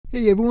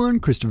Hey everyone,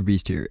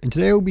 Cristiferbeast here, and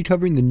today I will be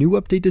covering the new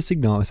update to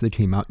Signalis that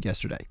came out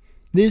yesterday.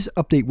 This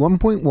update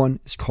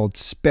 1.1 is called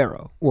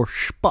Sparrow, or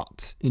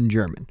Spatz in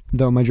German,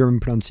 though my German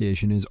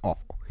pronunciation is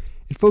awful.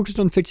 It focused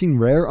on fixing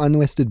rare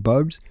unlisted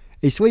bugs,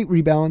 a slate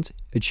rebalance,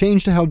 a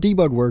change to how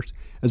debug works,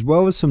 as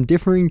well as some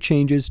differing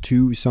changes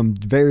to some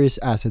various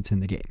assets in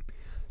the game.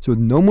 So with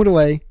no more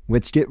delay,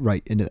 let's get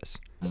right into this.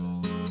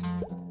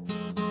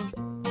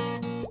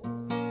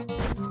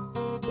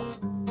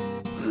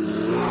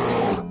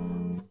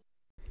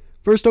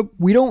 First up,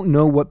 we don't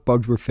know what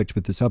bugs were fixed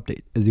with this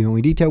update, as the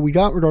only detail we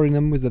got regarding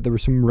them was that there were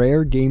some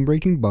rare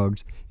game-breaking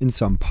bugs in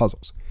some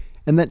puzzles,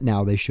 and that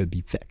now they should be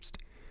fixed.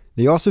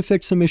 They also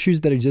fixed some issues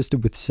that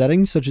existed with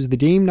settings, such as the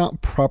game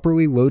not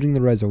properly loading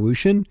the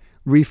resolution,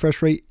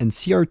 refresh rate, and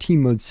CRT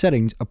mode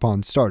settings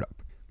upon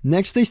startup.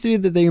 Next, they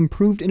stated that they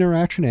improved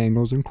interaction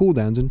angles and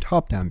cooldowns in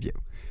top-down view,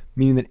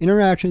 meaning that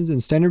interactions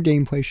and standard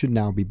gameplay should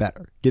now be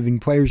better, giving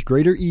players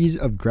greater ease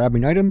of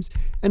grabbing items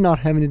and not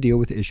having to deal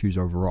with issues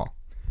overall.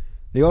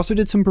 They also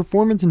did some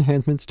performance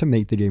enhancements to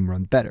make the game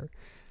run better,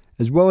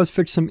 as well as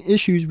fix some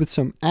issues with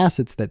some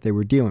assets that they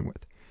were dealing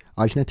with.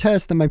 I can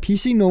attest that my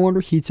PC no longer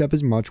heats up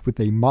as much with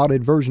a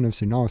modded version of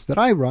Signalis that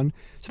I run,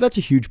 so that's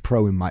a huge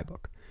pro in my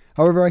book.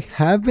 However, I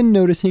have been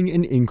noticing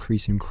an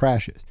increase in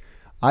crashes.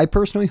 I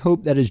personally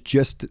hope that is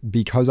just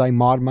because I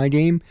mod my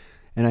game,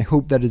 and I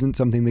hope that isn't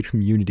something the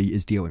community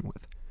is dealing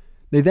with.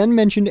 They then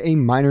mentioned a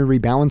minor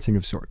rebalancing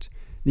of sorts.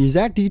 The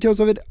exact details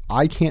of it,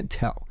 I can't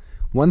tell.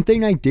 One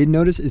thing I did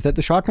notice is that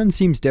the shotgun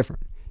seems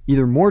different,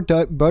 either more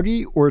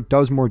buggy or it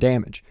does more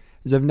damage,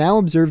 as I've now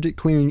observed it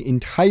clearing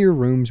entire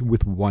rooms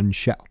with one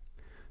shell.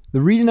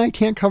 The reason I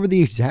can't cover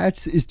the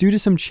exacts is due to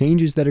some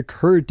changes that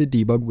occurred to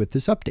debug with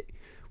this update,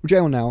 which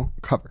I will now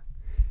cover.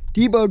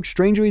 Debug,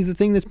 strangely, is the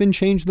thing that's been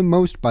changed the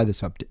most by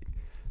this update.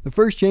 The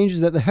first change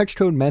is that the hex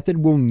code method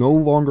will no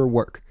longer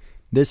work.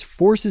 This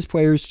forces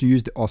players to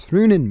use the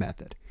Ausrunen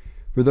method.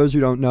 For those who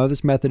don't know,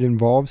 this method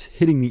involves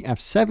hitting the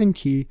F7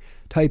 key,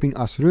 typing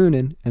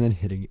Ausrunen, and then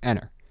hitting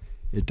enter.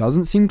 It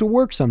doesn't seem to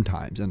work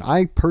sometimes, and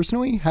I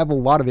personally have a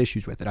lot of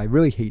issues with it. I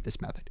really hate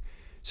this method.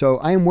 So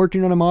I am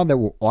working on a mod that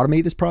will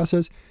automate this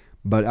process,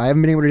 but I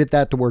haven't been able to get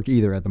that to work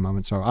either at the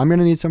moment, so I'm going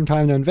to need some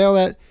time to unveil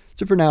that.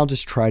 So for now,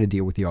 just try to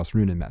deal with the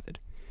Ausrunen method.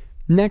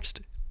 Next,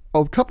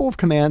 a couple of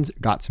commands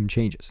got some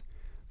changes.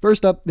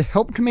 First up, the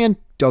help command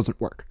doesn't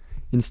work.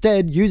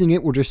 Instead, using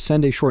it will just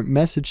send a short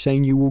message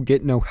saying you will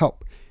get no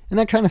help. And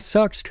that kind of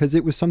sucks because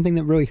it was something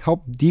that really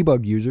helped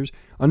debug users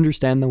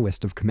understand the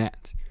list of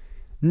commands.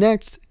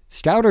 Next,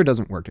 Scouter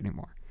doesn't work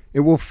anymore. It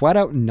will flat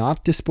out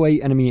not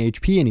display enemy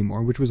HP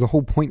anymore, which was the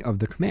whole point of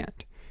the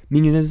command,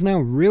 meaning it is now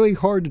really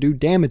hard to do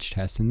damage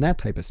tests and that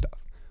type of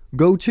stuff.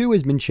 Go To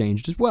has been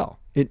changed as well.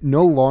 It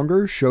no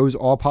longer shows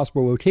all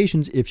possible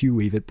locations if you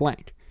leave it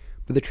blank,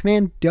 but the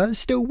command does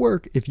still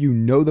work if you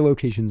know the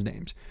locations'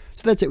 names,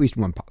 so that's at least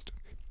one positive.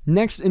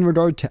 Next, in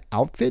regard to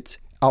outfits,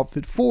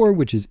 Outfit 4,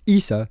 which is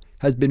Issa,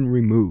 has been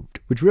removed,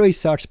 which really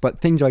sucks, but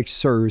things like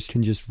SIRS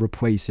can just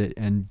replace it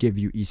and give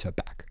you Issa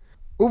back.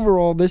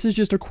 Overall, this is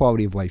just a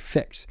quality of life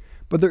fix,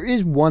 but there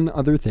is one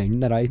other thing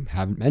that I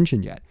haven't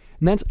mentioned yet,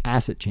 and that's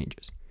asset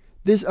changes.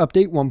 This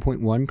update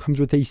 1.1 comes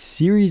with a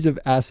series of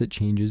asset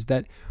changes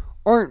that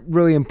aren't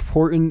really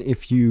important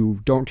if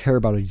you don't care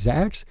about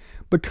exacts,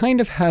 but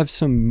kind of have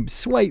some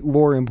slight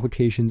lore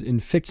implications in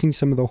fixing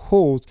some of the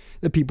holes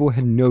that people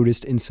had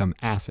noticed in some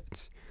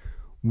assets.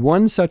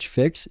 One such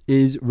fix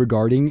is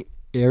regarding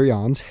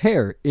Ariane's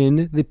hair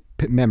in the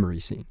memory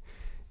scene.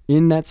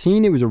 In that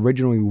scene, it was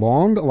originally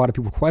long. A lot of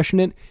people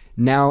question it.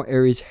 Now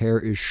Ari's hair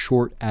is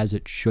short as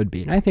it should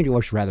be, and I think it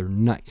looks rather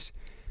nice.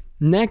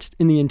 Next,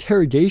 in the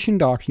interrogation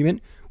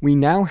document, we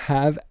now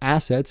have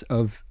assets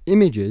of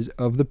images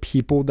of the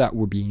people that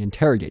were being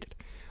interrogated.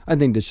 I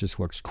think this just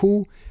looks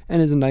cool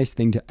and is a nice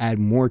thing to add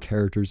more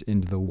characters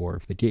into the lore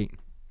of the game.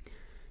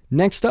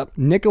 Next up,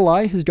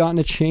 Nikolai has gotten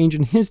a change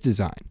in his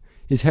design.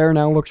 His hair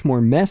now looks more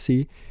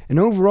messy, and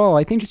overall,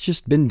 I think it's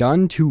just been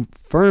done to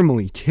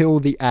firmly kill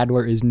the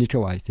Adler is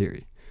Nikolai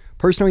theory.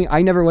 Personally,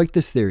 I never liked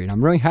this theory, and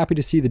I'm really happy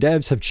to see the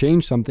devs have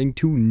changed something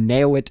to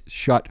nail it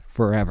shut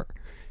forever.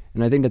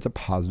 And I think that's a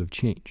positive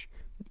change.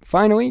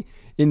 Finally,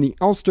 in the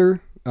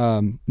Ulster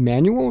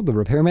manual, the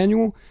repair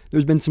manual,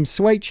 there's been some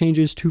slight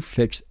changes to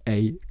fix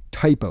a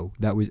typo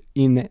that was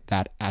in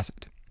that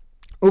asset.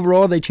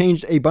 Overall, they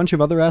changed a bunch of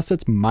other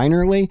assets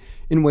minorly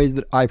in ways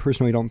that I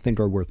personally don't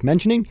think are worth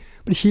mentioning,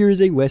 but here is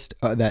a list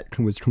that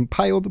was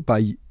compiled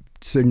by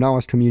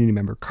Signalis community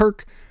member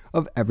Kirk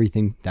of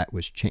everything that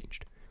was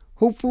changed.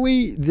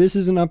 Hopefully, this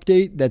is an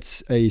update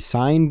that's a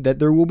sign that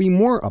there will be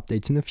more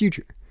updates in the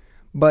future,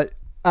 but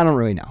I don't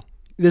really know.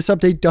 This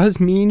update does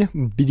mean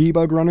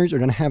debug runners are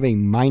going to have a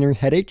minor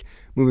headache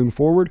moving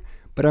forward,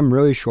 but I'm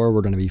really sure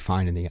we're going to be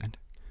fine in the end.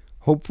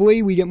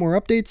 Hopefully, we get more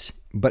updates.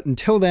 But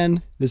until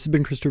then, this has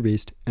been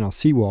Cristiferbeast, and I'll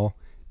see you all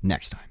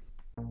next time.